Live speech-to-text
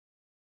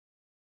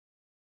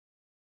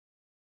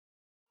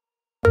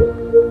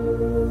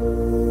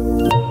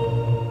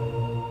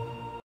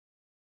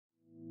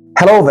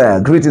Hello there,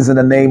 greetings in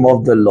the name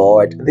of the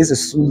Lord. This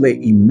is Sule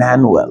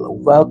Emmanuel.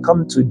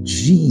 Welcome to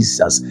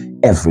Jesus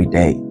Every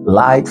Day,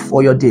 light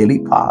for your daily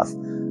path.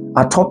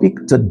 Our topic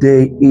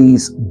today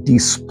is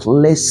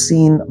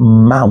displacing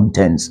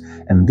mountains,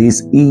 and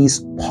this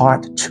is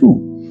part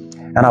 2.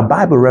 And our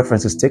Bible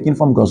reference is taken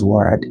from God's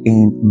word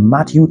in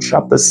Matthew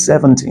chapter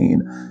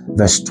 17,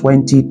 verse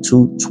 20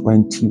 to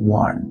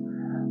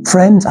 21.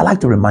 Friends, I'd like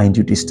to remind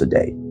you this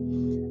today.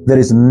 There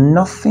is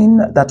nothing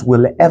that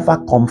will ever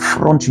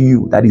confront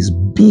you that is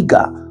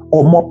bigger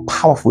or more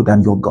powerful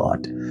than your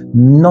God.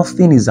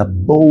 Nothing is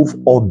above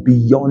or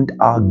beyond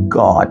our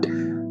God.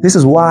 This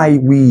is why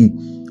we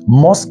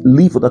must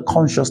live with the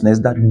consciousness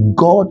that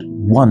God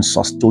wants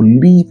us to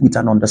live with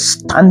an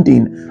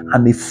understanding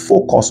and a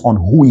focus on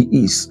who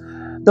He is.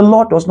 The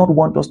Lord does not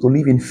want us to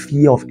live in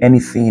fear of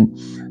anything.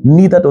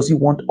 Neither does He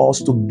want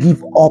us to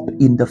give up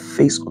in the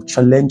face of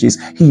challenges.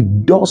 He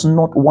does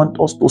not want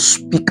us to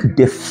speak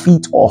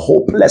defeat or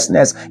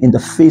hopelessness in the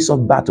face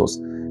of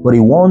battles. But He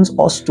wants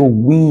us to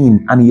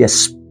win, and He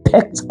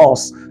expects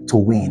us to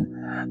win.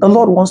 The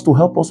Lord wants to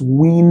help us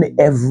win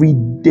every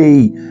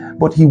day,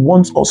 but He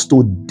wants us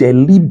to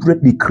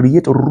deliberately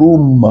create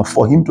room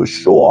for Him to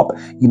show up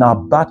in our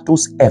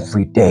battles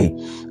every day.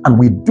 And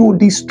we do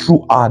this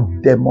through our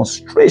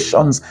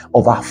demonstrations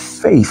of our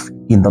faith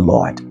in the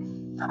Lord.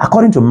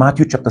 According to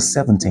Matthew chapter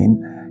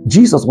 17,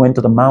 Jesus went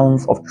to the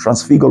Mount of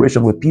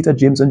Transfiguration with Peter,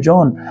 James, and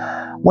John.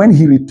 When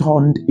He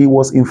returned, He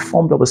was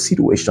informed of a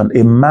situation.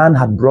 A man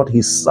had brought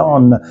his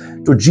son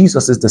to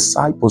Jesus'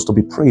 disciples to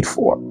be prayed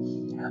for.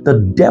 The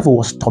devil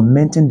was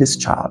tormenting this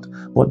child,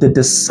 but the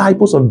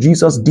disciples of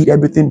Jesus did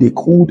everything they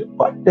could,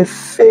 but they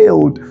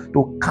failed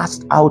to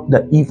cast out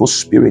the evil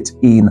spirit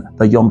in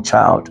the young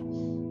child.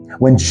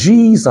 When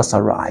Jesus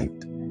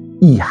arrived,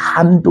 He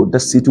handled the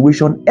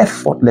situation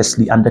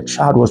effortlessly, and the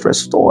child was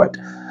restored.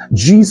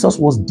 Jesus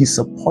was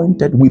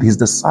disappointed with His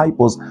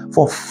disciples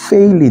for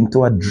failing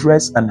to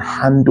address and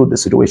handle the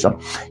situation.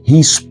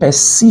 He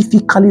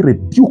specifically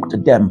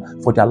rebuked them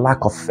for their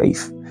lack of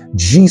faith.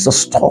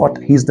 Jesus taught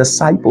His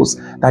disciples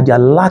that their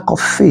lack of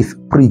faith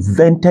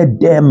prevented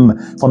them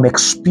from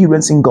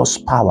experiencing God's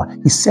power.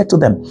 He said to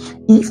them,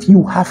 if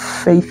you have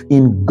faith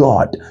in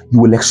God, you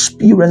will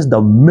experience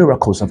the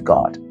miracles of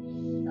God.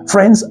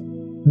 Friends,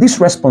 this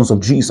response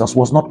of Jesus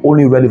was not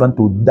only relevant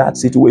to that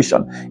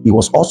situation, He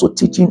was also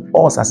teaching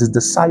us as His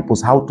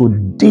disciples how to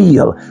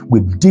deal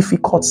with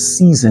difficult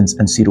seasons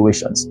and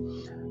situations.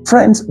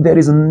 Friends, there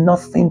is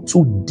nothing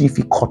too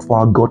difficult for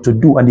our God to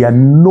do, and there are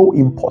no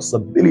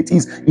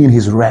impossibilities in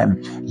His realm.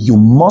 You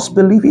must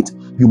believe it.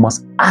 You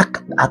must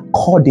act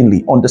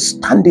accordingly,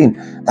 understanding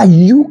that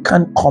you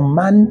can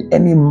command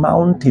any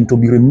mountain to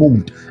be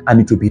removed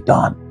and it will be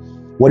done.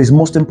 What is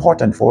most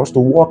important for us to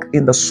walk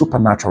in the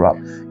supernatural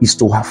is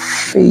to have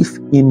faith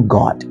in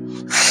God,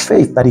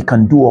 faith that He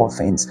can do all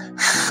things,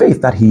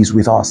 faith that He is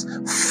with us,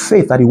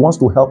 faith that He wants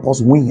to help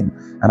us win,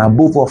 and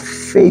above all,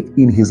 faith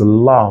in His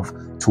love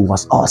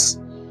towards us.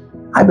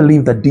 I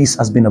believe that this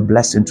has been a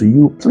blessing to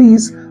you.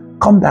 Please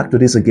come back to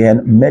this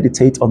again,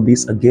 meditate on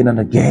this again and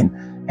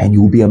again, and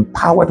you will be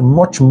empowered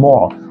much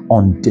more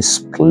on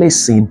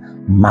displacing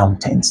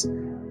mountains.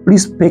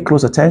 Please pay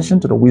close attention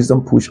to the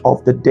wisdom push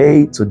of the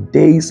day,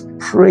 today's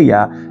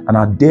prayer, and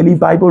our daily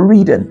Bible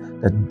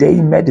reading, the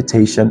day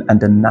meditation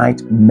and the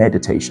night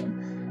meditation.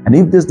 And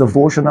if these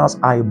devotionals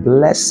are a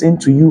blessing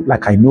to you,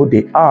 like I know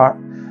they are,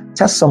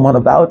 tell someone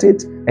about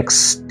it,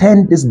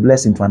 extend this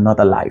blessing to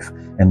another life,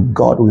 and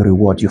God will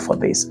reward you for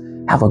this.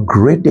 Have a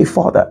great day,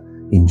 Father,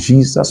 in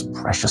Jesus'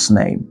 precious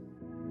name.